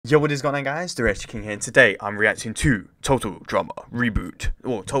Yo, what is going on, guys? TheReactionKing here, and today I'm reacting to Total Drama Reboot,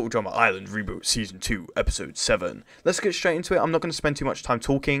 or Total Drama Island Reboot Season 2, Episode 7. Let's get straight into it. I'm not going to spend too much time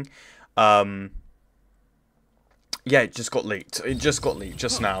talking. Yeah, it just got leaked. It just got leaked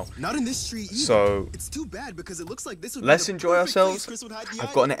just now. Not in this street either. So, it's too bad because it looks like this would let's enjoy ourselves.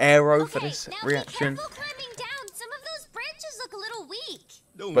 I've got an arrow for this reaction. Some of those branches look a little weak.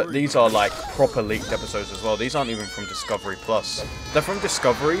 But these are like proper leaked episodes as well. These aren't even from Discovery Plus. They're from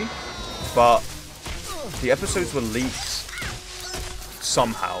Discovery, but the episodes were leaked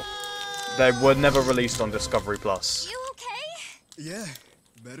somehow. They were never released on Discovery Plus. You okay? Yeah,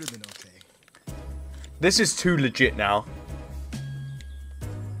 better than okay. This is too legit now.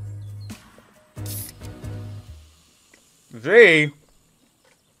 V,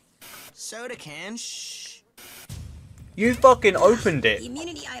 soda can. Shh. you fucking opened The it.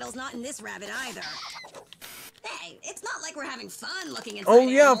 immunity idol's not in this rabbit either. Hey, it's not like we're having fun looking inside Oh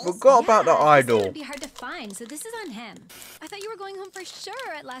yeah, I animals. forgot about the This idol. would be hard to find, so this is on him. I thought you were going home for sure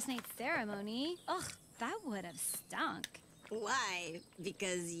at last night's ceremony. Ugh, that would have stunk. Why?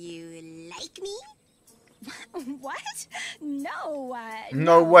 Because you like me? What? No.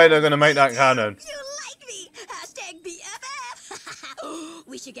 No way they're gonna make that canon. You like me! Hashtag BFF!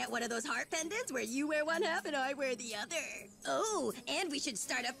 We should get one of those heart pendants where you wear one half and I wear the other. Oh, and we should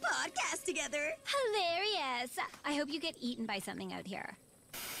start a podcast together. Hilarious. I hope you get eaten by something out here.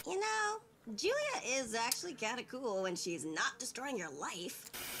 You know, Julia is actually kind of cool when she's not destroying your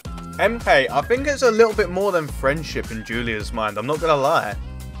life. MK, I think it's a little bit more than friendship in Julia's mind. I'm not gonna lie.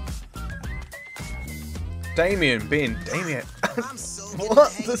 Damien being Damien. What?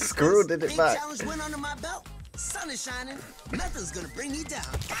 The squirrel did it back. Sun is shining. Nothing's gonna bring me down.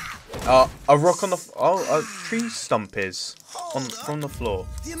 A rock on the a tree stump is from the floor.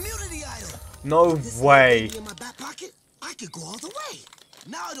 The immunity idol. No way. In my back pocket, I could go all the way.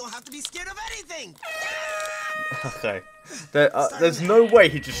 Now I don't have to be scared of anything. Okay. There's no way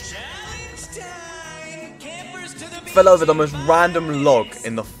he just fell over the most random log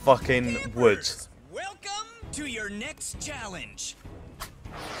in the fucking woods. Welcome to your next challenge.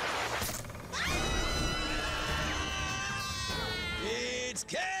 It's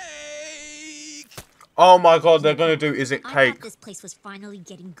cake! Oh my god, they're gonna do Is It I Cake? thought this place was finally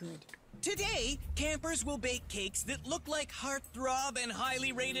getting good. Today, campers will bake cakes that look like heartthrob and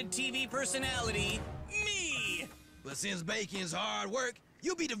highly rated TV personality, me! But since baking's hard work,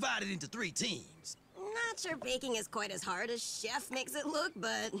 you'll be divided into 3 teams. Not sure baking is quite as hard as Chef makes it look,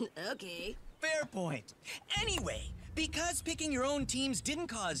 but okay. Fair point. Anyway, because picking your own teams didn't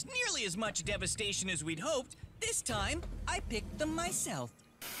cause nearly as much devastation as we'd hoped, this time, I picked them myself.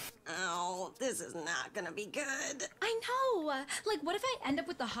 Oh, this is not gonna be good. I know. Like, what if I end up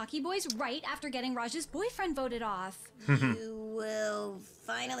with the hockey boys right after getting Raj's boyfriend voted off? You will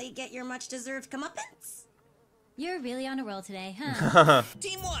finally get your much-deserved comeuppance? You're really on a roll today, huh?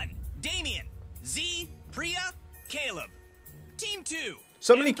 Team 1, Damien. Z, Priya, Caleb. Team 2,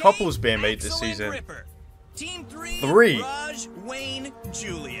 So many MK, couples being made this Axel and season. Ripper. Team 3, 3. Raj, Wayne,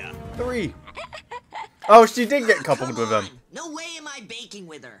 Julia. 3. Oh, she did get coupled with him. No way am I baking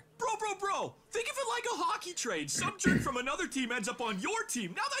with her. Bro, think of it like a hockey trade. Some jerk from another team ends up on your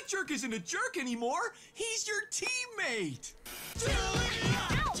team. Now that jerk isn't a jerk anymore. He's your teammate.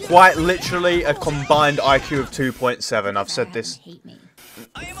 Quite literally a combined IQ of 2.7. I've said this. Hate me.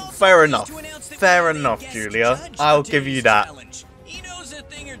 I am also Fair pleased enough. to announce that Fair we have a enough, guest Julia. judge I'll for give you today's that. challenge. He knows a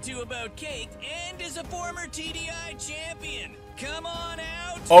thing or two about cake and is a former TDI champion. Come on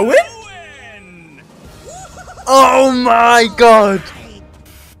out, Owen? Owen! Oh my god.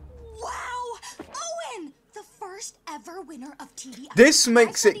 Wow! Owen! The first ever winner of TDI. This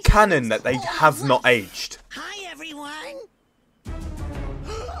makes it canon that they have not aged. Hi, everyone.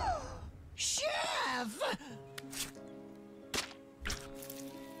 Chef!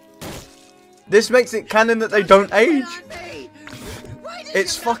 This makes it canon that they don't age.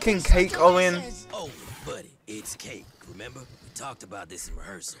 It's fucking cake, Owen. Oh, buddy, it's cake. Remember? We talked about this in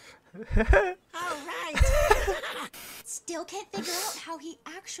rehearsal. All right. Still can't figure out how he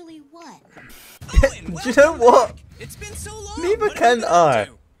actually won. Owen, Do you know what? It's been so long. Neither What have can you been up I.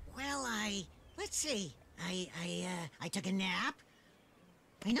 to? Well, let's see. I took a nap.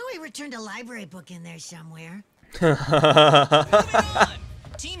 I know I returned a library book in there somewhere. Moving on.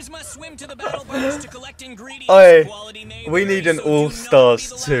 Teams must swim to the battle bars to collect ingredients. Oi, Quality may we vary, need an so do not all-stars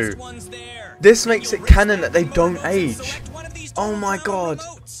be the too. last ones there. This When makes you it reach canon that they the don't remote and age. select one of these Oh my total god.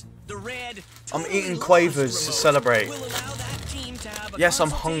 remotes. The red I'm totally eating lost quavers to remote celebrate. will allow that team to have a Yes, I'm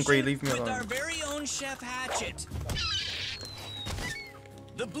hungry, consultation leave me with alone. our very own Chef Hatchet.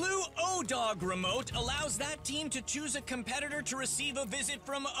 The blue O-Dog remote allows that team to choose a competitor to receive a visit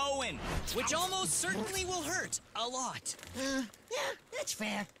from Owen, which almost certainly will hurt a lot. Yeah, that's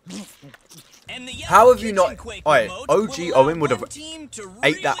fair. And the How yellow have you not? kitchen quake Alright, remote OG will allow Owen would have one team to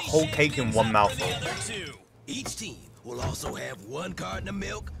ate that really whole shake cake in things one up mouthful. for the other two. Each team will also have 1 carton of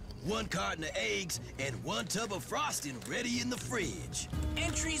milk, 1 carton of eggs, and 1 tub of frosting ready in the fridge.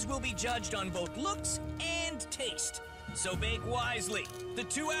 Entries will be judged on both looks and taste. So bake wisely. The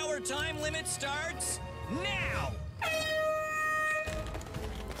 2-hour time limit starts now.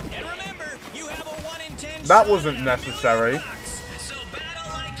 And remember, you have a 1 in 10 That shot wasn't at a necessary. $1,000,000. So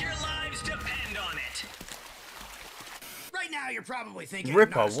battle like your lives depend on it. Right now, you're probably thinking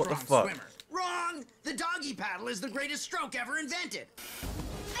Ripper, I'm not a what the strong fuck? swimmer. Wrong! The doggy paddle is the greatest stroke ever invented.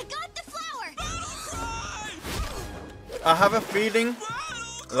 I got the flower. I have a feeling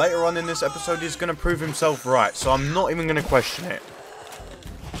later on in this episode he's going to prove himself right, so I'm not even going to question it.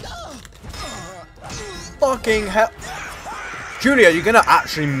 Fucking hell. Julia, you're going to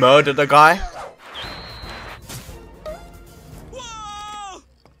actually murder the guy? Whoa!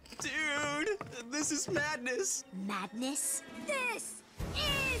 Dude, this is madness. Madness? This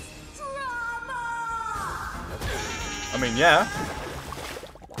is drama! I mean, yeah.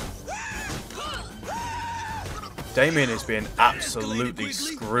 Damien is being absolutely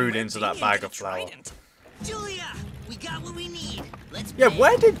screwed into that bag of flour. Julia, we got what we need. Let's Yeah, play.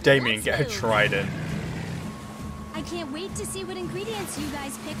 where did Damien get a trident? I can't wait to see what ingredients you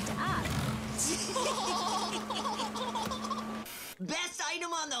guys picked up. Best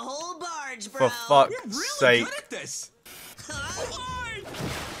item on the whole barge, For bro. fuck's Really sake. good at this.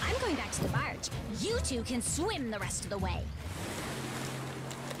 I'm going back to the barge. You two can swim the rest of the way.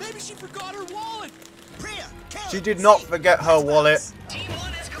 Maybe she forgot her wallet. Priya, Caleb, She did not Zeke, forget her let's wallet. bounce. Team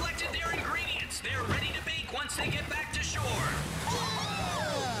 1 has collected their ingredients. They're ready to bake once they get back to shore.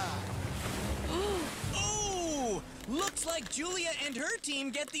 Oh! Looks like Julia and her team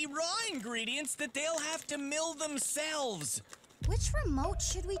get the raw ingredients that they'll have to mill themselves. Which remote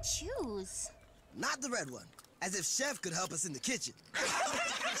should we choose? Not the red one. As if Chef could help us in the kitchen.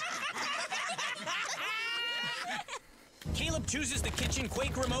 Caleb chooses the kitchen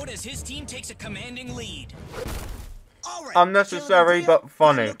quake remote as his team takes a commanding lead. All right. Unnecessary, Caleb and Priya, but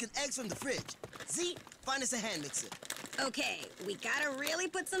funny. milk and eggs from the fridge. Zeke, find us a hand mixer. Okay, we gotta really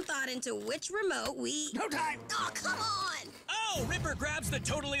put some thought into which remote we... No time. Oh, come on! Oh, Ripper grabs the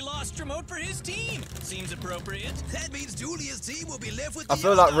totally lost remote for his team. Seems appropriate. That means Julia's team will be left with I the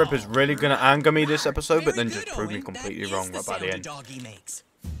feel like yellow Ripper's really going to anger me this episode, but Very then just good, prove me Owen. completely That wrong is the by sound the a end. doggy makes.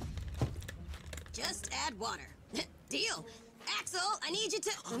 Just add water. Deal. Axel, I need you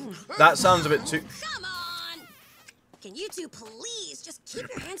to... That sounds a bit too... Come on! Can you two please just keep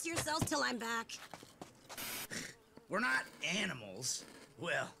your hands to yourselves till I'm back? We're not animals.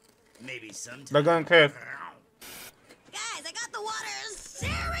 Well, maybe sometimes. They're going to kiss. Guys, I got the water!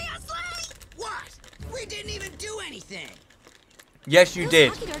 Seriously? What? We didn't even do anything. Yes, you Those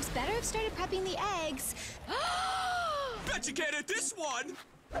did. hockey dorks better have started prepping the eggs. Bet you can't hit this one.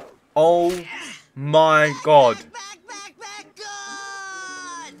 Oh my god. Back, good!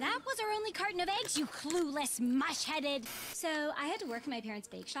 That was our only carton of eggs, you clueless mush-headed. So I had to work in my parents'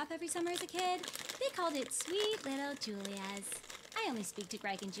 bake shop every summer as a kid. They called it Sweet Little Julia's. I only speak to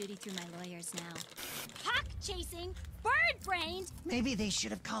Greg and Judy through my lawyers now. Hawk-chasing, bird-brained. Maybe they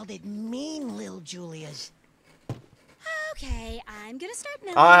should have called it Mean Lil Julia's. Okay, I'm gonna start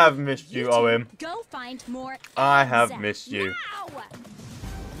milling. I have missed you, two Owen. Go find more I eggs. have missed you. Now!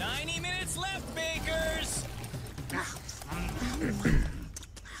 90 minutes left, bakers.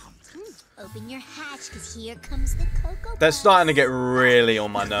 Open your hatch, because here comes the cocoa. They're starting to get really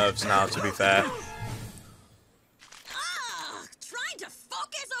on my nerves now, to be fair. Trying to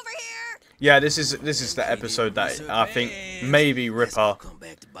focus over here! Yeah, this is the episode that I think maybe Ripper Come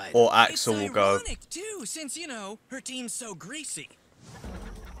back to bite. or It's Axel will go. ironic, too, since, you know, her team's so greasy.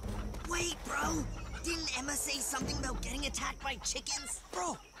 Wait, bro. Didn't Emma say something about getting attacked by chickens?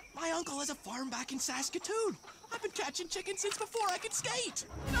 Bro, my uncle has a farm back in Saskatoon. I've been catching chickens since before I could skate.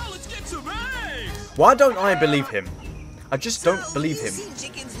 Now let's get some eggs. Why don't I believe him? I just don't believe him. You've seen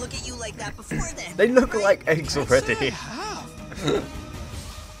chickens look at you like that before then. They look like eggs already.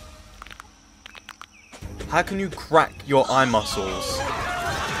 How can you crack your eye muscles?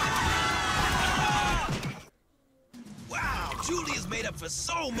 Wow, Julia's made up for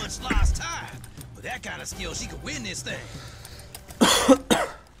so much lost time. With that kind of skill, she could win this thing. Oh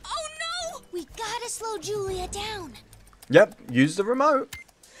no! We gotta slow Julia down. Yep, use the remote.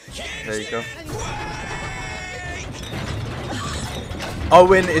 There you go.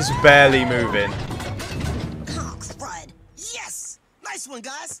 Owen is barely moving. Oh, crud. Yes! Nice Nice one,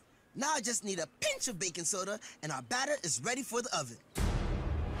 guys. Now I just need a pinch of baking soda, and our batter is ready for the oven.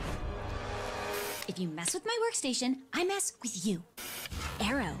 If you mess with my workstation, I mess with you.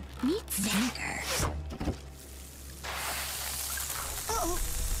 Arrow meets vinegar.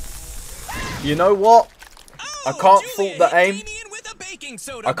 You know what? I can't fault the aim.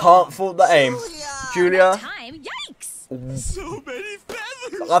 I can't fault the aim. Julia, Time, yikes! So many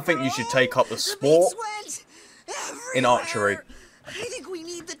feathers. I think you should take up the sport in archery. I think we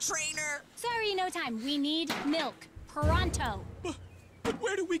need the trainer. Sorry, no time. We need milk. Pronto. But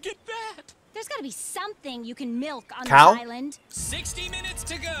where do we get that? There's gotta be something you can milk on Cow? this island. 60 minutes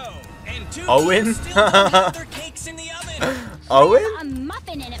to go, and 2 Owen? kids still don't have their cakes in the oven. Owen? A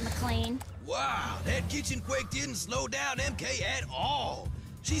muffin in it, McLean. Wow, that kitchen quake didn't slow down MK at all.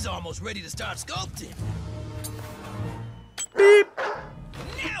 She's almost ready to start sculpting.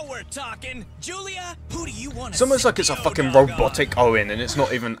 Now we're talking. Julia, who do you want to It's almost like it's a fucking robotic Owen, and it's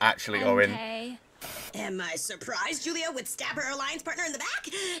not even actually Owen. Okay. Am I surprised Julia would stab her alliance partner in the back?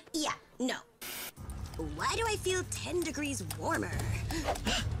 Yeah, no. Why do I feel 10 degrees warmer?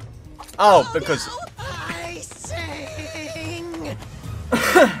 Oh, because I sing.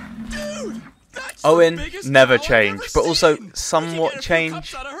 Dude, that's Owen the biggest never cow I've ever changed, but also seen. somewhat We can get a few cups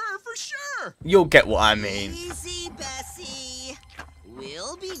changed. out of her for sure. You'll get what I mean. Easy, Bessie.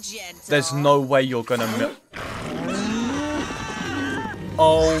 We'll be gentle. There's no way you're gonna milk.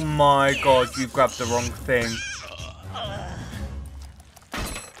 Oh my god, you grabbed the wrong thing.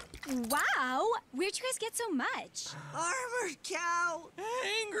 Wow, where'd you guys get so much? Armored cow.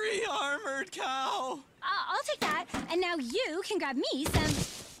 Angry armored cow. I'll take that. And now you can grab me some.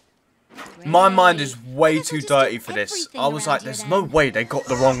 My mind is Great. way Guess I'll too just dirty get for this. everything I was around like, here there's no then. way they got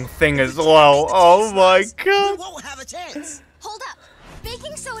the wrong thing as well. Oh my We god. won't have a chance. Hold up.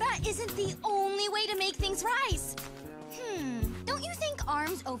 Baking soda isn't the only way to make things rise. Don't you think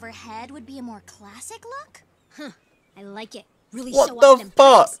arms overhead would be a more classic look? Huh. I like it. Really What show off the them pecs.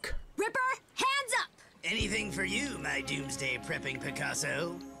 fuck? Ripper, hands up! Anything for you, my doomsday prepping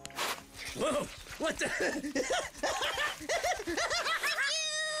Picasso. Whoa, what the?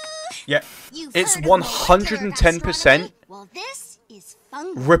 Yeah, You've it's heard of molecular 110% gastronomy? Well, this is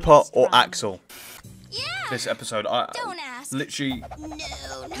fungal Ripper or gastronomy. Axel. Yeah. This episode, I Don't ask. literally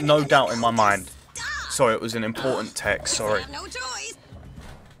No, no doubt in my mind. Stop. Sorry, it was an important text. Sorry. I have no choice.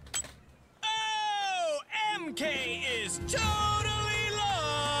 Oh, MK is totally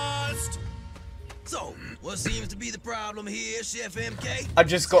lost. So, what seems to be the problem here, Chef MK? I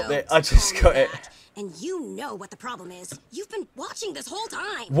just got it. I just got it. And you know what the problem is. You've been watching this whole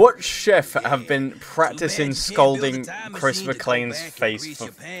time. What chef have been practicing you can't scolding build a time Chris machine to go McLean's back and face grease for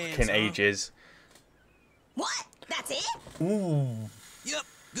your pants, fucking huh? ages? What? That's it? Ooh. Yep,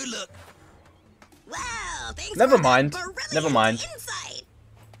 good luck. Well, thanks Never for mind. that brilliant Never mind. insight.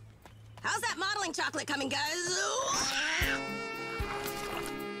 How's that modeling chocolate coming, guys?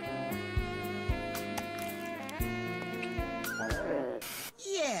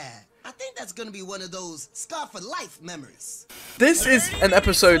 Yeah, I think that's gonna be one of those scar for life memories. This is an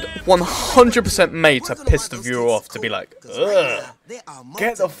episode 100% made to piss the viewer off, to be like, ugh,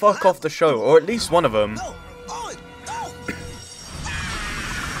 get the fuck off the show, or at least one of them. Go, Owen, go!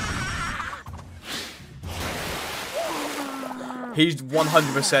 He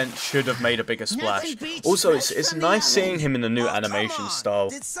 100% should have made a bigger splash. Also, it's nice seeing him in the new Oh, come animation on. style.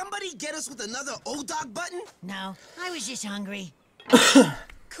 Did somebody get us with another O-Dog button? No, I was just hungry.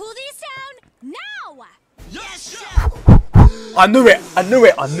 Cool these down now! Yes, chef! I knew it! I knew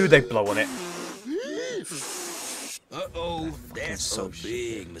it! I knew they'd blow on it. Uh-oh, that's so a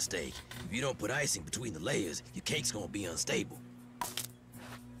big mistake. If you don't put icing between the layers, your cake's gonna be unstable.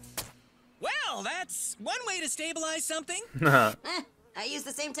 Well, that's one way to stabilize something. I use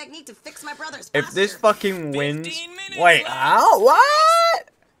the same technique to fix my brother's If posture. this fucking wins... 15 minutes Wait, left. how? What?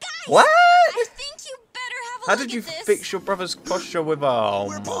 What? I think you better have a How look did you at this. fix your brother's posture with a...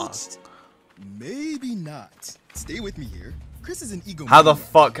 We're poached. Maybe not. Stay with me here. Chris is an ego. How the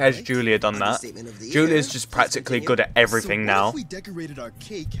fuck has Julia done that? Understatement of the year. Julia's just practically good at everything so now. What if we decorated our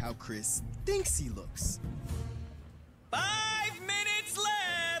cake how Chris thinks he looks? 5 minutes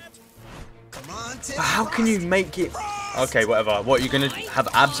left. Come on, Tim. But how can you make it... Okay, whatever. What, you're gonna have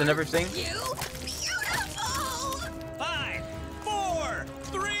abs and everything? You beautiful. 5, 4,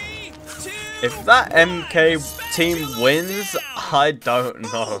 3, 2. If that MK team wins, I don't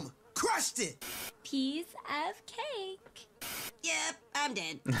know. Boom! Crushed it! Piece of cake. Yep, I'm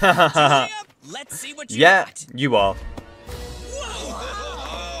dead. Let's see what you Yeah, got. you are.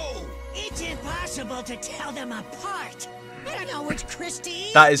 It's impossible to tell them apart. I don't know which Christy.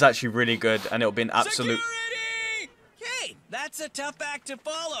 That is actually really good, and it'll be an absolute... Security! Hey, That's a tough act to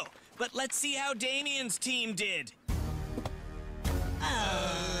follow. But let's see how Damien's team did.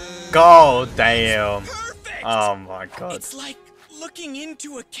 God damn. Perfect! Oh my god. It's like looking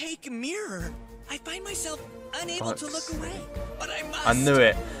into a cake mirror. I find myself unable to look away, but I must. I knew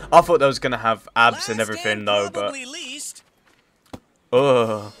it. I thought they was gonna have abs and everything though, but least.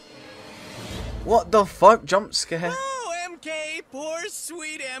 ugh. What the fuck? Jump scare? Oh, MK, poor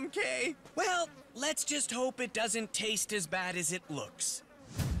sweet MK. Well, let's just hope it doesn't taste as bad as it looks.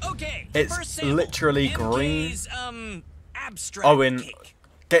 Okay, It's first sample. literally green. MK's, abstract Owen, cake.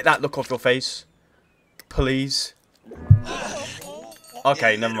 get that look off your face, please.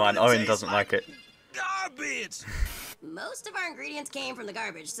 Okay, never mind. Owen doesn't like it. Garbage! Most of our ingredients came from the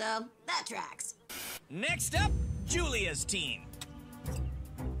garbage, so that tracks. Next up, Julia's team.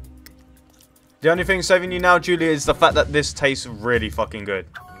 The only thing saving you now, Julia, is the fact that this tastes really fucking good.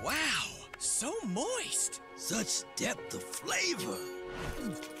 Wow, so moist. Such depth of flavor.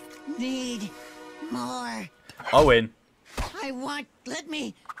 Need more. Owen. Let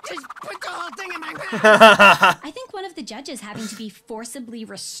me just put the whole thing in my mouth. I think one of the judges having to be forcibly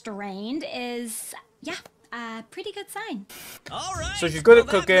restrained is, yeah, a pretty good sign. All right. So she's good at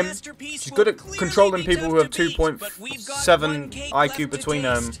well, that cooking. masterpiece She's will good at clearly controlling be people tough who have to beat, but we've got 2.7 one cake IQ left to between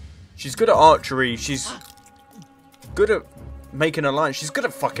them. taste. She's good at archery. She's good at making a line. She's good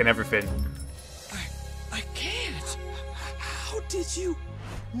at fucking everything. I can't. How did you?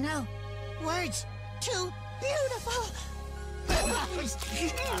 No words. Too beautiful.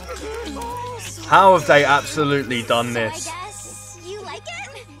 How have they absolutely done this? I guess you like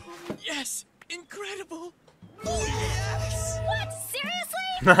it? Yes, incredible. What? Seriously?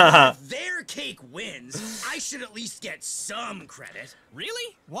 If their cake wins, I should at least get some credit.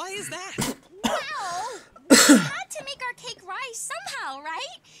 Really? Why is that? Well, we had to make our cake rise somehow,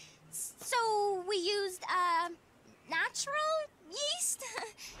 right? So we used, natural yeast?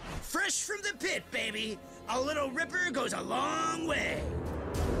 Fresh from the pit, baby. A little ripper goes a long way.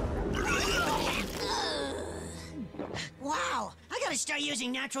 Wow, I gotta start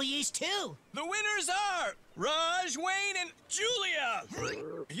using natural yeast too. The winners are Raj, Wayne, and Julia.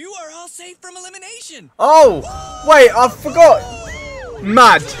 You are all safe from elimination. Oh, wait, I forgot.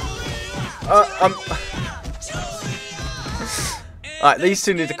 Mad. Alright, these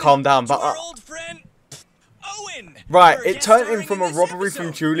two need to calm down, but Our old friend, Owen. right, for it guest turned starring him from in a this robbery from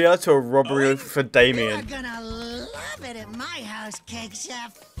episode. Julia to a robbery Owen? for You're Damien. gonna love it at my house, Cake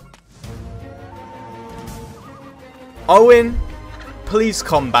Chef. Owen, please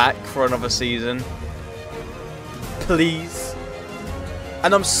come back for another season. Please.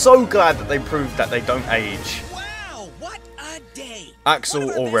 And I'm so glad that they proved that they don't age. Wow, what a day. Axel One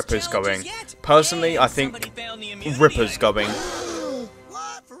of our or best Ripper's challenges going. yet. Personally, And I think somebody found the immunity Ripper's idol. going.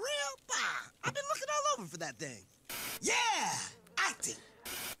 What? For real? Bah, I've been looking all over for that thing. Yeah, acting.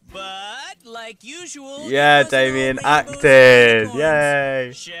 But like usual, Yeah, there was no Damien rainbows and acted. unicorns.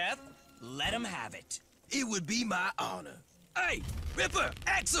 Yay. Chef, let him have it. It would be my honor. Hey, Ripper,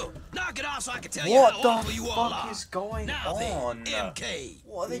 Axel, knock it off so I can tell you What how the awful you all fuck are. is going Now on? then, MK.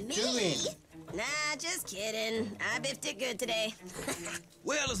 What are they doing? Nah, just kidding. I biffed it good today.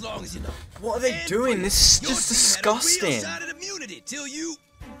 Well, as long as you know. What are they And doing? This is your just team had a real disgusting. shot at immunity till you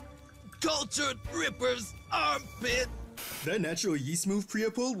cultured Ripper's armpit. That natural yeast move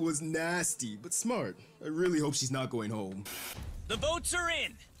Priya pulled was nasty, but smart. I really hope she's not going home. The votes are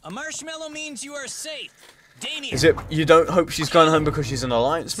in. A marshmallow means you are safe. Damien. Is it you don't hope she's going home because she's an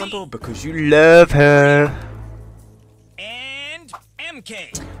alliance member or because you love her? And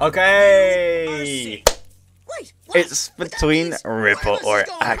MK. Okay. Wait, what? It's between Ripper or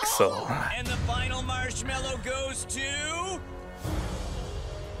Axel. And the final marshmallow goes to...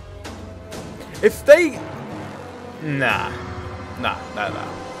 If they... Nah.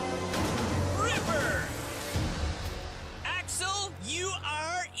 Ripper. Axel, you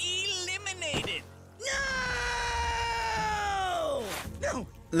are eliminated. No! No!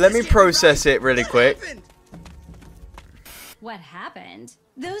 Let me process it really quick. What happened?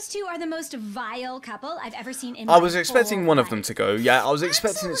 Those two are the most vile couple I've ever seen in I my was expecting whole one of life. them to go. Yeah, I was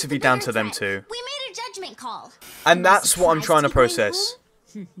expecting it to be down to them too. We made a judgment call. And that's what I'm trying to Surprised you process.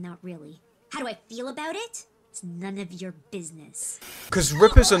 Not really. How do I feel about it? It's none of your business. Because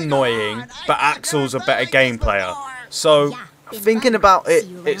Ripper's annoying, but Axel's a better game player. So, thinking about it,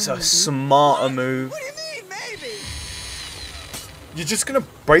 it's a smarter move. What do you mean, maybe? You're just gonna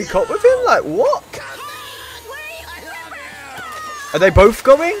break up with him? Like, what? Are they both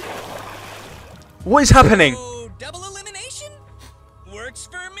going? What is happening? Oh, double elimination? Works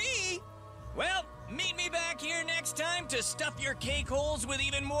for me. Well, meet me back here next time to stuff your cake holes with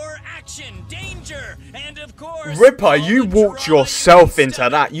even more action, danger, and of course... Ripper, you walked yourself into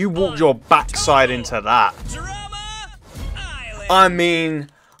that. You walked your backside into that. Drama Island. I mean,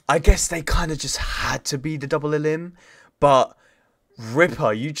 I guess they kind of just had to be the double elim, but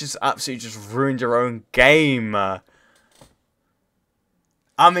Ripper, you just absolutely just ruined your own game.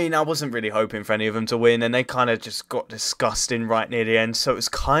 I mean, I wasn't really hoping for any of them to win, and they kind of just got disgusting right near the end, so it was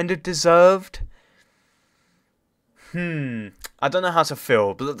kind of deserved. I don't know how to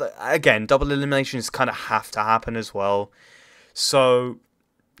feel, but again, double eliminations kind of have to happen as well. So,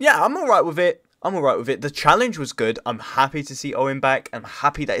 yeah, I'm alright with it. I'm alright with it. The challenge was good. I'm happy to see Owen back. I'm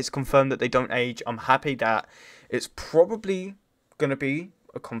happy that it's confirmed that they don't age. I'm happy that it's probably going to be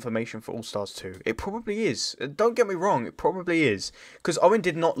a confirmation for All Stars 2. It probably is. Don't get me wrong, it probably is. Because Owen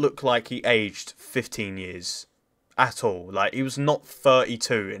did not look like he aged 15 years at all. Like, he was not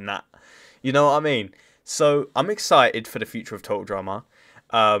 32 in that. You know what I mean? So, I'm excited for the future of Total Drama.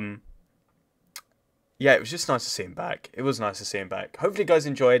 Yeah, it was just nice to see him back. It was nice to see him back. Hopefully you guys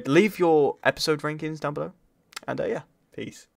enjoyed. Leave your episode rankings down below. And yeah, peace.